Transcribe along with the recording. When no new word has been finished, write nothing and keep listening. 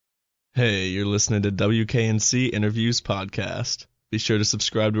Hey, you're listening to WKNC Interviews Podcast. Be sure to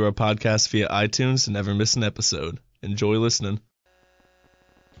subscribe to our podcast via iTunes and never miss an episode. Enjoy listening.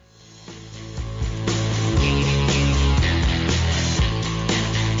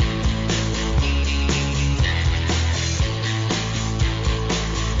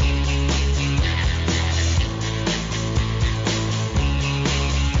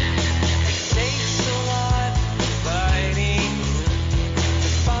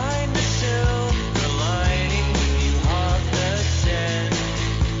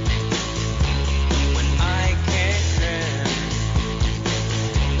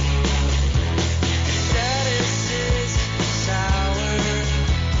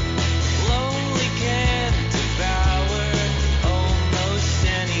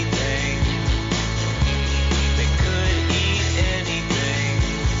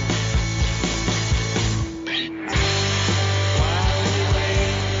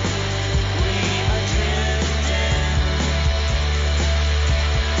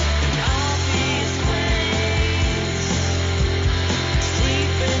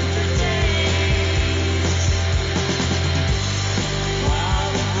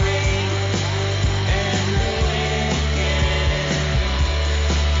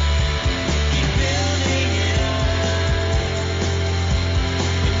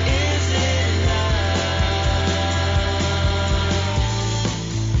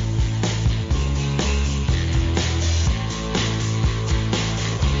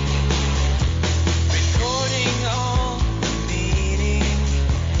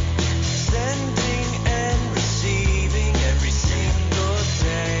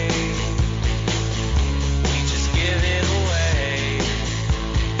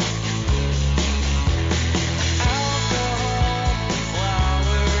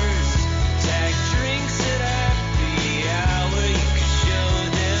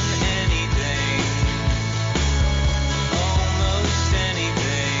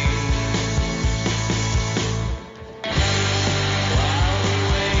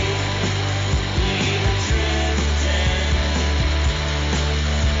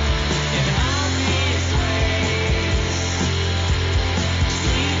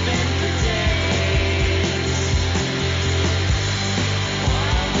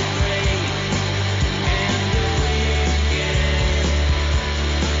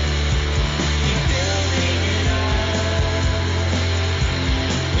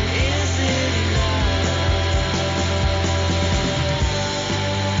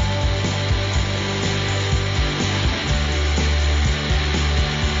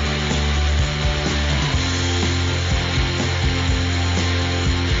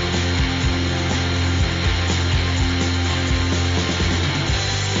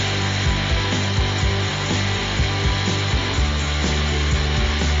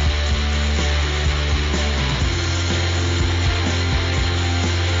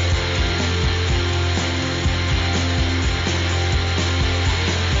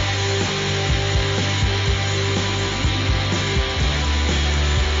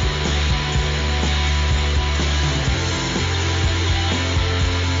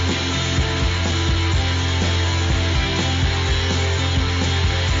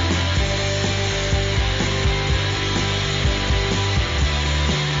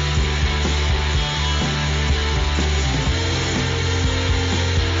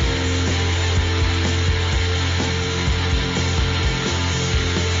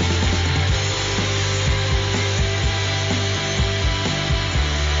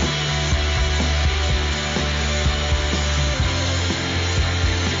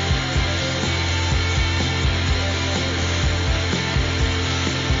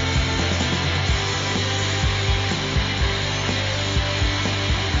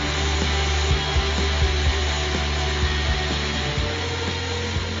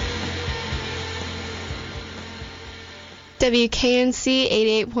 WKNC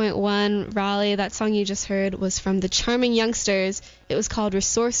 88.1 Raleigh. That song you just heard was from the Charming Youngsters. It was called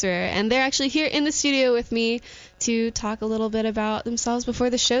Resourcerer, and they're actually here in the studio with me to talk a little bit about themselves before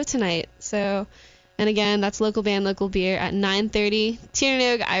the show tonight. So, and again, that's local band, local beer at 9:30,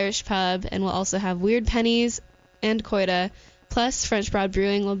 Tiernog Irish Pub, and we'll also have Weird Pennies and Coida, plus French Broad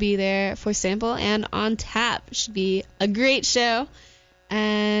Brewing will be there for sample and on tap. Should be a great show.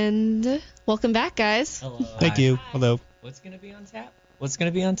 And welcome back, guys. Hello. Thank you. Hi. Hello. What's going to be on tap? What's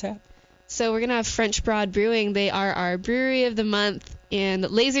going to be on tap? So we're going to have French Broad Brewing. They are our brewery of the month, and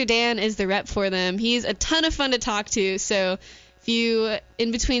Laser Dan is the rep for them. He's a ton of fun to talk to, so if you,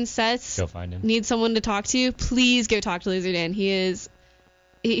 in between sets, Go find him. need someone to talk to, please go talk to Laser Dan. He's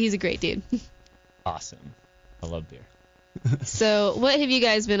a great dude. Awesome. I love beer. So, what have you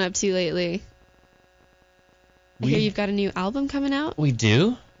guys been up to lately? I hear you've got a new album coming out. We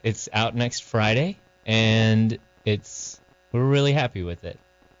do. It's out next Friday, and we're really happy with it.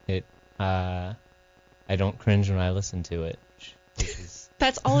 I don't cringe when I listen to it, which is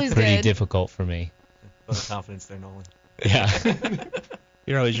That's always pretty good. difficult for me. A lot of confidence there, Nolan. Yeah.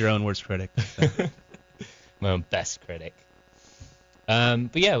 You're always your own worst critic. My own best critic. But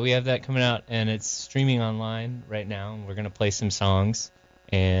yeah, we have that coming out, and it's streaming online right now. And we're gonna play some songs,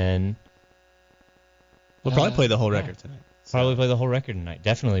 and We'll probably play the whole yeah. record tonight. So, probably play the whole record tonight.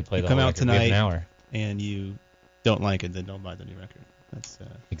 Definitely play You the come whole out record. We have an tonight. hour. and you don't like it, then don't buy the new record. That's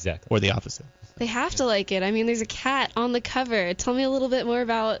Exactly. or the opposite. They have to like it. I mean, there's a cat on the cover. Tell me a little bit more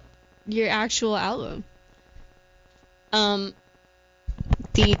about your actual album.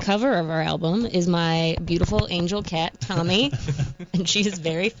 The cover of our album is my beautiful angel cat, Tommy, and she is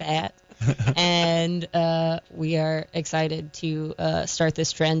very fat. And we are excited to start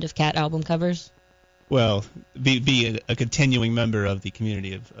this trend of cat album covers. Well, be a continuing member of the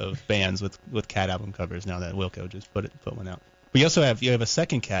community of bands with cat album covers now that Wilco just put one out. But you have a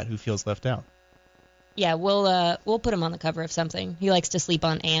second cat who feels left out. Yeah, we'll put him on the cover of something. He likes to sleep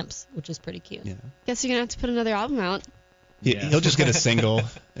on amps, which is pretty cute. Yeah. Guess you're gonna have to put another album out. He'll just get a single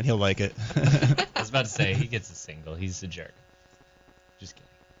and he'll like it. I was about to say, he gets a single. He's a jerk. Just kidding.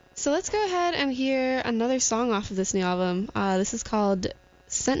 So let's go ahead and hear another song off of this new album. This is called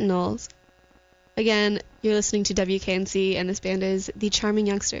Sentinels. Again, you're listening to WKNC, and this band is The Charming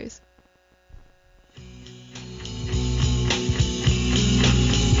Youngsters.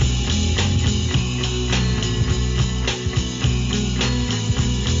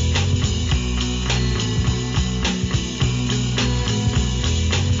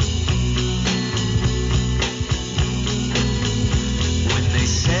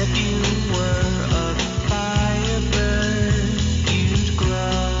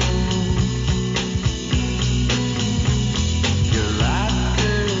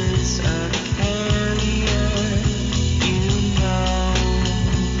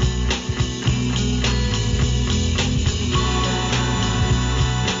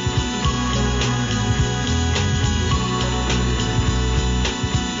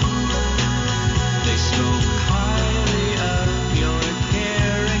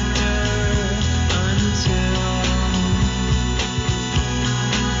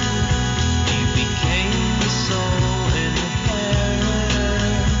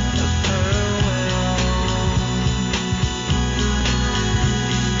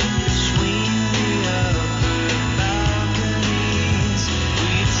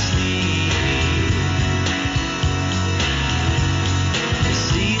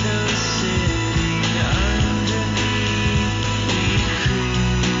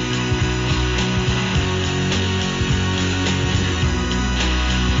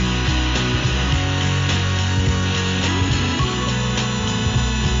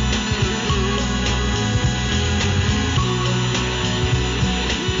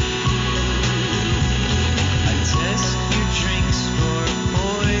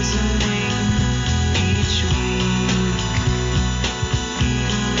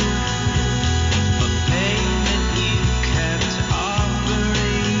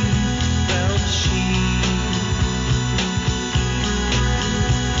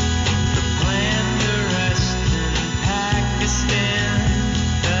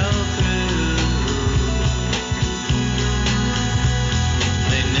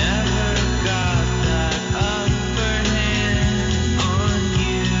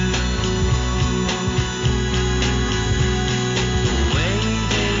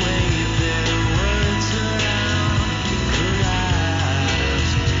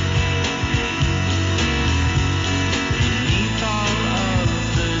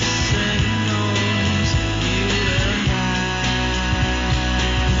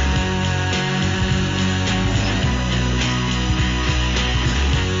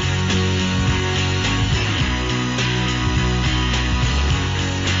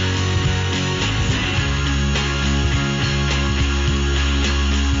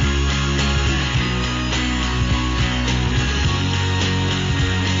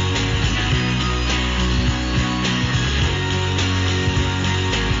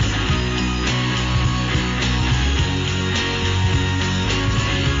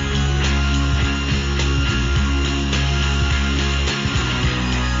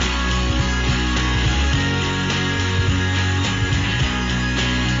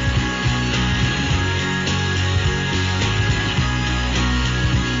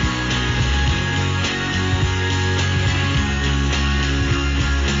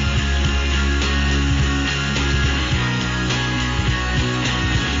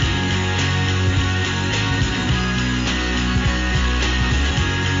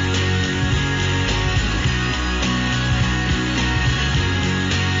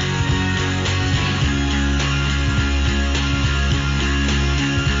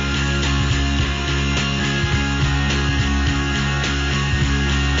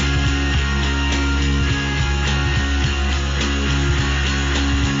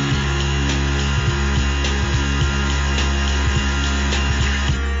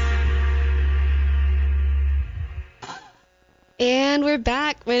 And we're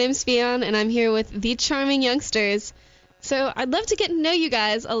back. My name's Fionn, and I'm here with the Charming Youngsters. So I'd love to get to know you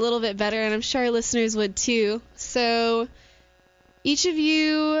guys a little bit better, and I'm sure our listeners would too. So each of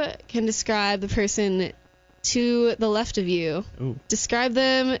you can describe the person to the left of you. Ooh. Describe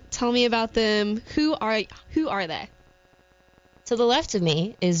them. Tell me about them. Who are they? To the left of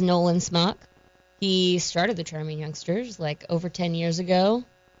me is Nolan Smock. He started the Charming Youngsters like over 10 years ago.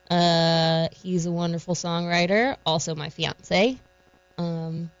 He's a wonderful songwriter, also my fiance.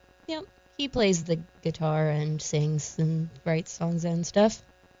 Yep, he plays the guitar and sings and writes songs and stuff.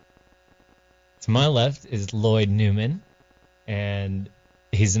 To my left is Lloyd Newman, and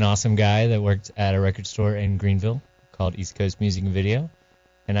he's an awesome guy that worked at a record store in Greenville called East Coast Music and Video,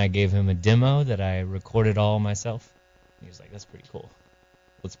 and I gave him a demo that I recorded all myself. He was like, that's pretty cool.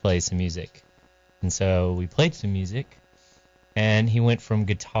 Let's play some music. And so we played some music, and he went from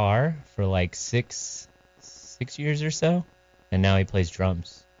guitar for like six years or so, and now he plays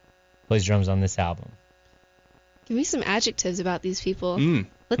drums. Plays drums on this album. Give me some adjectives about these people.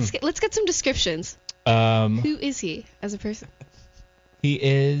 Let's get some descriptions. Who is he as a person? He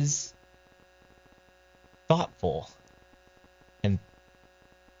is thoughtful. And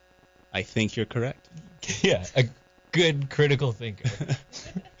I think you're correct. yeah, a good critical thinker.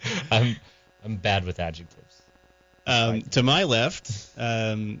 I'm bad with adjectives. To my left,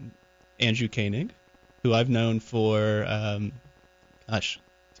 Andrew Koenig, who I've known for,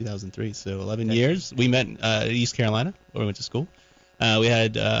 2003, so 11 years. We met in East Carolina, where we went to school. We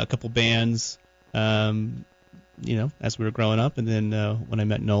had a couple bands, as we were growing up, and then when I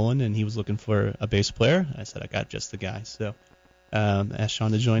met Nolan and he was looking for a bass player, I said I got just the guy. So asked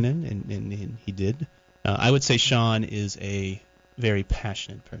Sean to join in, and he did. I would say Sean is a very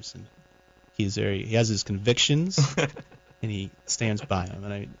passionate person. He has his convictions, and he stands by them,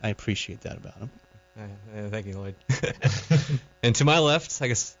 and I appreciate that about him. Thank you, Lloyd. And to my left, I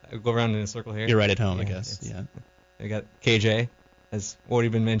guess I'll go around in a circle here. You're right at home, I Yeah, guess. Yeah. I got KJ, as already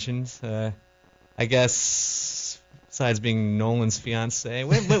been mentioned. I guess besides being Nolan's fiance,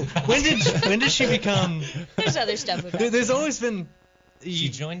 when did she become? There's other stuff about There's always been. She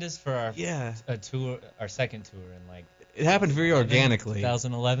joined us for our Yeah. our second tour in like It happened very organically.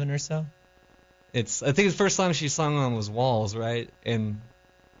 2011 or so. I think the first song she sung on was Walls, right? And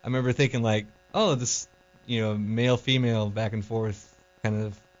I remember thinking like, oh, this, male female back and forth kind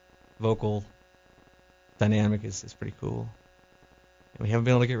of vocal dynamic is pretty cool. And we haven't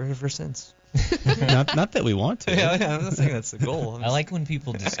been able to get rid of her since. not that we want to. Yeah, I'm not saying that's the goal. I like when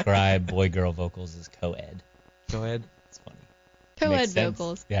people describe boy-girl vocals as co-ed. Go ahead. It's funny. Co-ed Makes sense.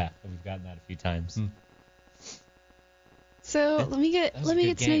 vocals. Yeah, we've gotten that a few times. So let me get That was a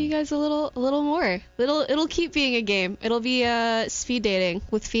good to know game. you guys a little more. It'll keep being a game. It'll be speed dating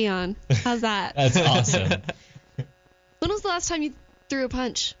with Fionn. How's that? That's awesome. When was the last time you threw a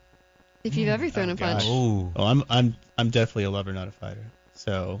punch? If you've ever thrown a punch. gosh. Oh. Oh, I'm definitely a lover, not a fighter.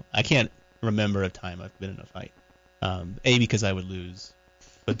 So I can't remember a time I've been in a fight. A, because I would lose,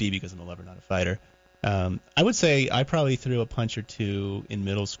 but B, because I'm a lover, not a fighter. I would say I probably threw a punch or two in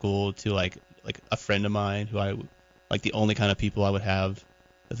middle school to like a friend of mine who I like the only kind of people I would have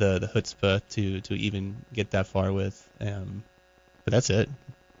the chutzpah to even get that far with. But that's it.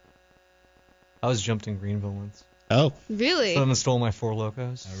 I was jumped in Greenville once. Oh, Really? Someone stole my Four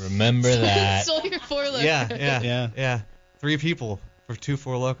Locos. I remember that. Stole your Four Locos. Yeah. 3 people for 2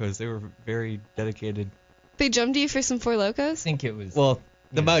 Four Locos. They were very dedicated. They jumped you for some Four I Locos? think it was. Well,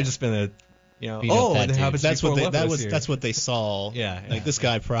 there might have just been a, Beat up oh, that there dude. happens to be that's what Four Locos here. that's what they saw. Yeah. Like this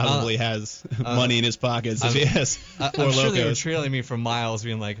guy probably has money in his pockets if I'm- he has I'm Four sure they were Locos. trailing me for miles,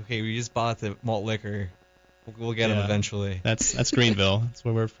 being like, okay, we just bought the malt liquor. We'll get them Yeah. eventually. That's Greenville. That's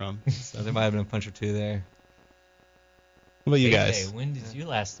where we're from. So there might have been a punch or two there. What about you Hey, guys? when did you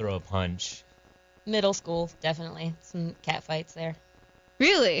last throw a punch? Middle school, definitely. Some cat fights there.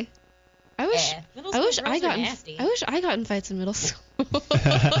 Really? I wish Yeah. Middle I school wish girls I are got nasty. in fights in middle school.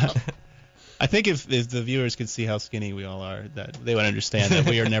 I think if the viewers could see how skinny we all are, that they would understand that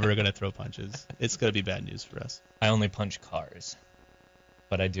we are never going to throw punches. It's going to be bad news for us. I only punch cars,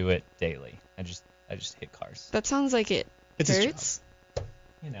 but I do it daily. I just hit cars. That sounds like it It's his job. hurts.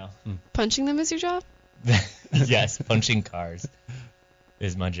 You know. Punching them is your job? Yes, punching cars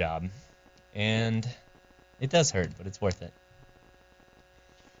is my job, and it does hurt, but it's worth it.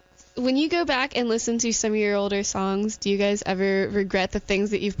 When you go back and listen to some of your older songs, do you guys ever regret the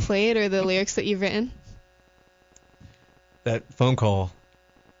things that you've played or the lyrics that you've written? That phone call.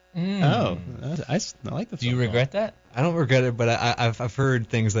 Oh, I like the. Do you phone call. regret that? I don't regret it, but I've heard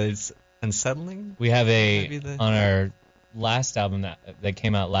things that it's unsettling. We have Maybe the- on our last album that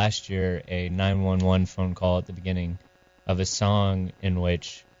came out last year, a 911 phone call at the beginning of a song in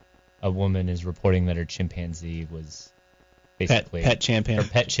which a woman is reporting that her chimpanzee was basically Pet chimpanzee. her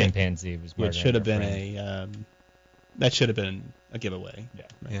pet chimpanzee was murdering Which should have her been friend. that should have been a giveaway. Yeah.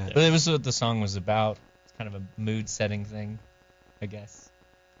 right Yeah. there. But it was what the song was about. It's kind of a mood setting thing, I guess.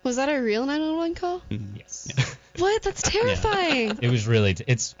 Was that a real 911 call? Mhm. Yes. What? That's terrifying. It was really.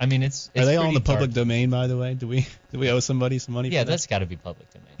 It's. I mean, it's. Are they all in pretty the public dark. domain, by the way? Do we owe somebody some money? Yeah, for that? that's got to be public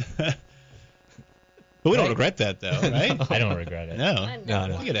domain. But we don't Right? regret that, though, right? I don't regret it. No. I No, never no.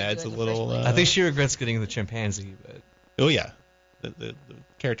 wanted I think it to adds do a in the first little, place. I think she regrets getting the chimpanzee, but Oh yeah, the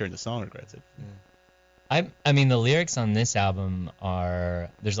character in the song regrets it. I mean, the lyrics on this album are.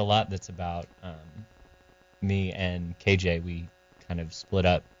 There's a lot that's about me and KJ. We kind of split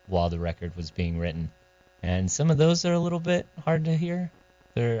up while the record was being written, and some of those are a little bit hard to hear.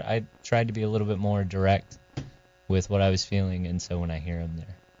 I tried to be a little bit more direct with what I was feeling, and so when I hear them,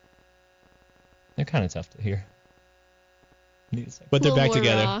 they're kind of tough to hear. Need a second. But they're A little back more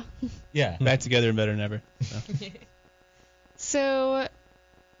together, raw. Yeah. back together and better than ever. So. So,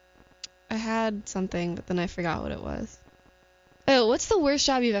 I had something, but then I forgot what it was. Oh, what's the worst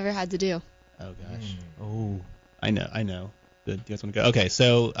job you've ever had to do? Oh gosh, oh, I know. Do you guys want to go? Okay,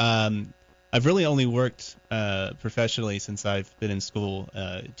 so I've really only worked professionally since I've been in school.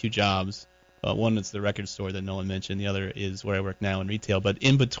 2 jobs. One is the record store that Nolan mentioned. The other is where I work now in retail. But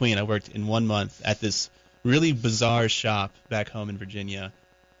in between, I worked in 1 month at this really bizarre shop back home in Virginia.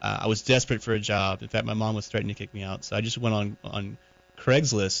 I was desperate for a job. In fact, my mom was threatening to kick me out. So I just went on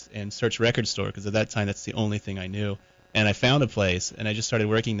Craigslist and searched record store because at that time that's the only thing I knew. And I found a place and I just started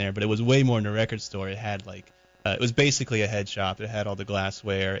working there. But it was way more than a record store. It had it was basically a head shop. It had all the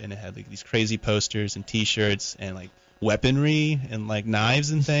glassware and it had like these crazy posters and T-shirts and like weaponry and like knives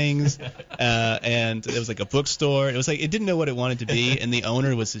and things. And it was like a bookstore. It was like it didn't know what it wanted to be. And the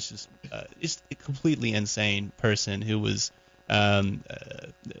owner was just a completely insane person who was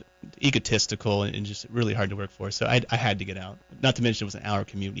egotistical and just really hard to work for. So I had to get out. Not to mention it was an hour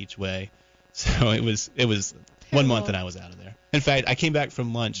commute each way. So it was 1 month and I was out of there. In fact, I came back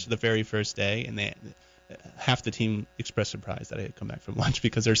from lunch the very first day, and half the team expressed surprise that I had come back from lunch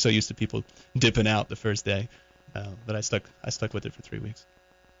because they're so used to people dipping out the first day. But I stuck with it for 3 weeks.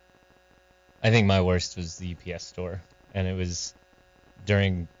 I think my worst was the UPS store, and it was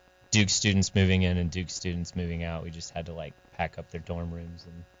during Duke students moving in and Duke students moving out. We just had to like pack up their dorm rooms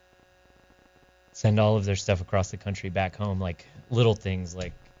and send all of their stuff across the country back home. Like little things,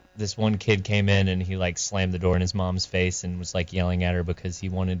 like this one kid came in and he like slammed the door in his mom's face and was like yelling at her because he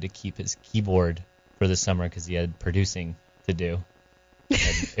wanted to keep his keyboard for the summer because he had producing to do.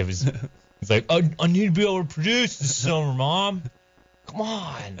 And it was it's like, I need to be able to produce this summer, Mom. Come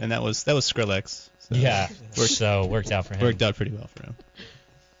on. And that was Skrillex. So Yeah, so worked out for him. worked out pretty well for him.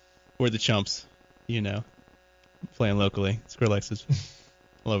 We're the chumps, playing locally. Skrillex is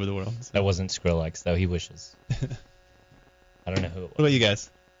all over the world. So. That wasn't Skrillex, though. He wishes. I don't know who it What about was. you guys?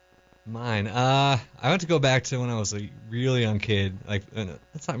 mine. I want to go back to when I was a really young kid. Like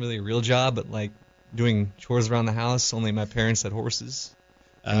that's not really a real job, but like doing chores around the house. Only my parents had horses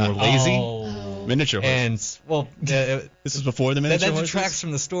and were lazy. Oh. Miniature horse. And well, This is before the that miniature horses? detracts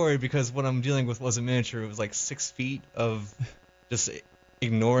from the story because what I'm dealing with wasn't miniature. It was like 6 feet of just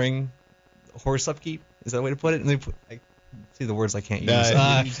ignoring horse upkeep. Is that a way to put it? And I see the words I can't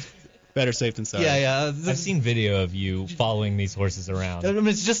use. Better safe than sorry. Yeah. I've seen video of you following these horses around. I mean,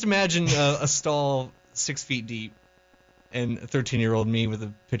 just imagine a stall 6 feet deep and a 13-year-old me with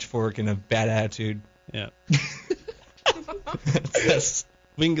a pitchfork and a bad attitude. Yeah. That's,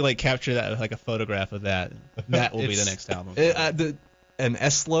 We can like capture that with like a photograph of that. That will be the next album. an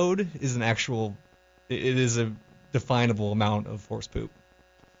S load is an actual. It is a definable amount of horse poop.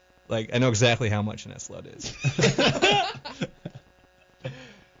 Like I know exactly how much an S load is.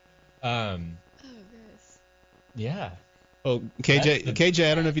 Oh, gross. Yeah. Oh,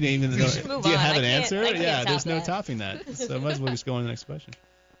 KJ, I don't know if you didn't even know. should move Do you on. have I an can't- answer? I can't Yeah, top there's no that. topping that. So might as well just go on to the next question.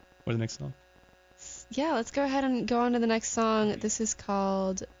 Or the next song. Yeah, let's go ahead and go on to the next song. This is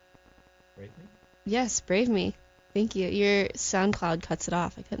called, yes, Brave Me. Thank you. Your SoundCloud cuts it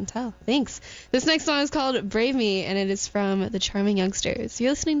off. I couldn't tell. Thanks. This next song is called Brave Me, and it is from the Charming Youngsters.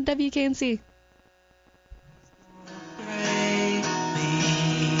 You're listening to WKNC.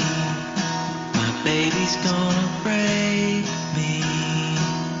 My baby's gonna break me.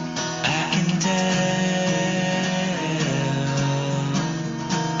 I can tell.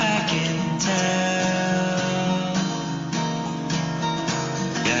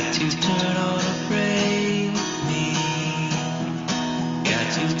 Got to turn on a break me. Got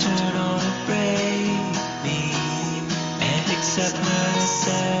to turn on a break me and accept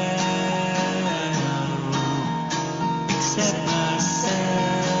myself.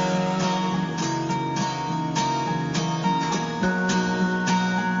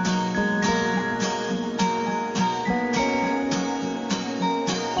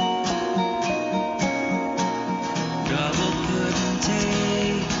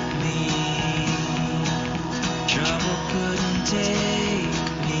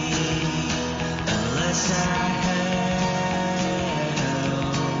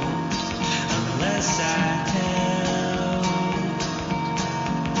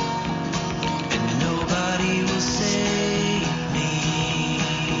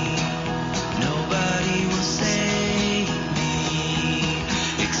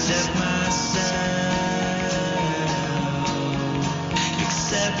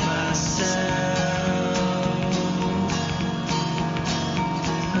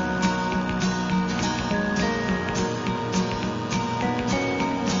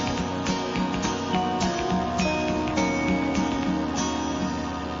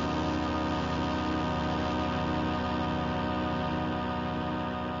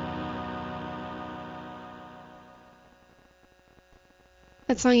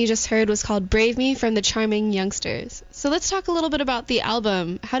 That song you just heard was called Brave Me from the Charming Youngsters. So let's talk a little bit about the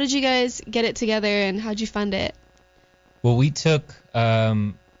album. How did you guys get it together and how'd you fund it? Well, we took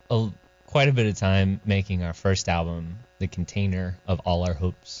quite a bit of time making our first album, The Container of All Our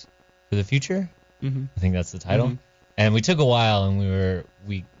Hopes for the Future. Mm-hmm. I think that's the title. Mhm. And we took a while, and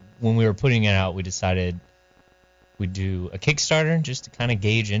when we were putting it out, we decided we'd do a Kickstarter just to kind of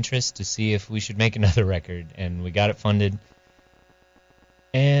gauge interest to see if we should make another record, and we got it funded.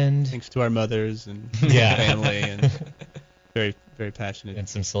 And Thanks to our mothers and Yeah. family and very, very passionate and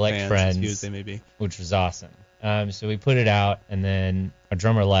some select fans, friends, as few as they may be. which was awesome. So we put it out, and then our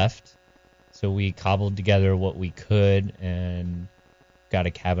drummer left, so we cobbled together what we could and got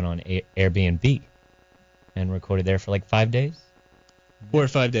a cabin on Airbnb and recorded there for like 5 days. 4 or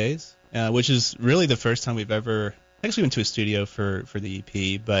 5 days, which is really the first time we've ever actually went to a studio for the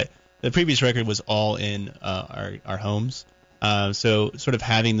EP, but the previous record was all in our homes. So sort of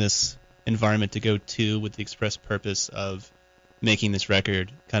having this environment to go to with the express purpose of making this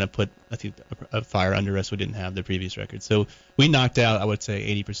record kind of put, I think, a fire under us we didn't have the previous record. So we knocked out, I would say,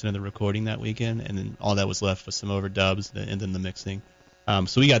 80% of the recording that weekend, and then all that was left was some overdubs and then the mixing.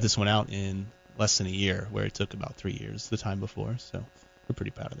 So we got this one out in less than a year, where it took about 3 years the time before. So we're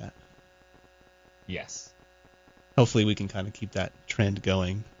pretty proud of that. Yes. Hopefully we can kind of keep that trend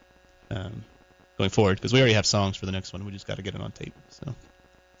going forward, because we already have songs for the next one. We just got to get it on tape.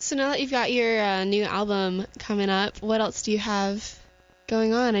 So now that you've got your new album coming up, what else do you have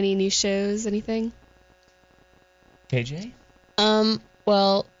going on? Any new shows, anything? KJ?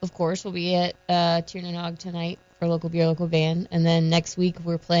 Well, of course, we'll be at Tiernanog tonight for Local Beer, Local Band. And then next week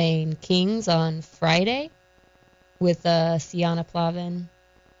we're playing Kings on Friday with Sienna Plavin.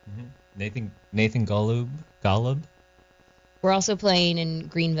 Nathan Golub. We're also playing in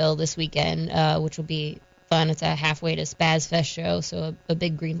Greenville this weekend, which will be fun. It's a halfway to Spaz Fest show, so a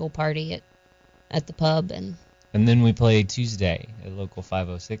big Greenville party at the pub. And then we play Tuesday at Local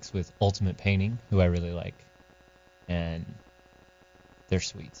 506 with Ultimate Painting, who I really like. And they're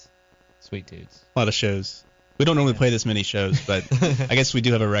sweet dudes. A lot of shows. We don't normally play this many shows, but I guess we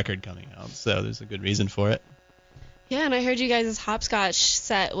do have a record coming out, so there's a good reason for it. Yeah, and I heard you guise' hopscotch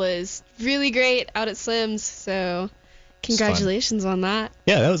set was really great out at Slim's, so congratulations on that.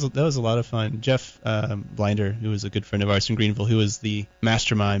 Yeah, that was a lot of fun. Jeff Blinder, who was a good friend of ours from Greenville, who was the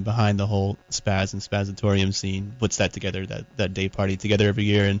mastermind behind the whole Spaz and Spazatorium scene, puts that together, that day party together every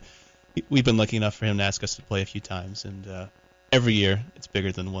year, and we've been lucky enough for him to ask us to play a few times, and every year it's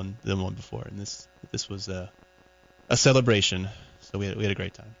bigger than one before, and this was a celebration, so we had a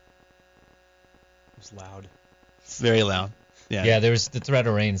great time. It was loud. Very loud. Yeah, there was the threat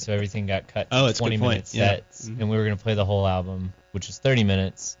of rain, so everything got cut to that's a good 20-minute point. sets, Yeah. and we were going to play the whole album, which is 30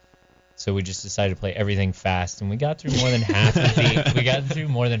 minutes. So we just decided to play everything fast, and we got through more than half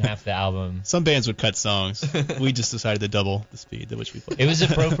the album. Some bands would cut songs. We just decided to double the speed at which we played. It was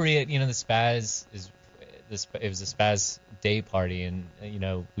appropriate, the Spaz it was a Spaz day party, and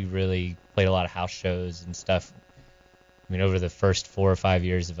we really played a lot of house shows and stuff. I mean, over the first 4 or 5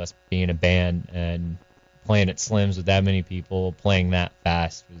 years of us being a band and playing at Slim's with that many people, playing that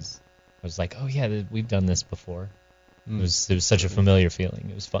fast I was like, oh yeah, we've done this before. It was such a familiar feeling.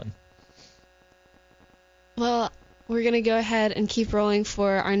 It was fun. Well, we're going to go ahead and keep rolling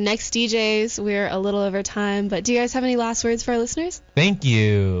for our next DJs. We're a little over time, but do you guys have any last words for our listeners? Thank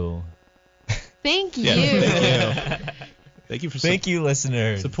you. Thank you. Yeah, thank you for Thank you,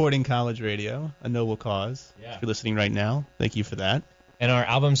 listeners. supporting college radio, a noble cause. Yeah. If you're listening right now, thank you for that. And our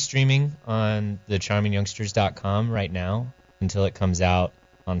album's streaming on thecharmingyoungsters.com right now until it comes out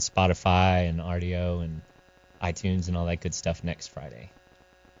on Spotify and RDO and iTunes and all that good stuff next Friday.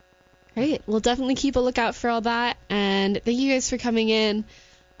 Great. We'll definitely keep a lookout for all that. And thank you guys for coming in.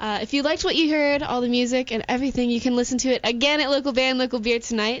 If you liked what you heard, all the music and everything, you can listen to it again at Local Band, Local Beer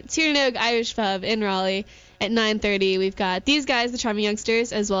tonight. Tiernanog Irish Pub in Raleigh at 9:30. We've got these guys, the Charming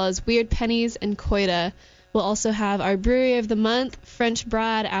Youngsters, as well as Weird Pennies and Coida. We'll also have our Brewery of the Month, French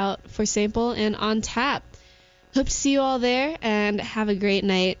Broad, out for sample and on tap. Hope to see you all there, and have a great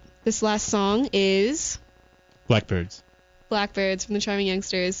night. This last song is Blackbirds. Blackbirds from the Charming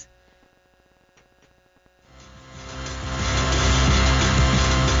Youngsters.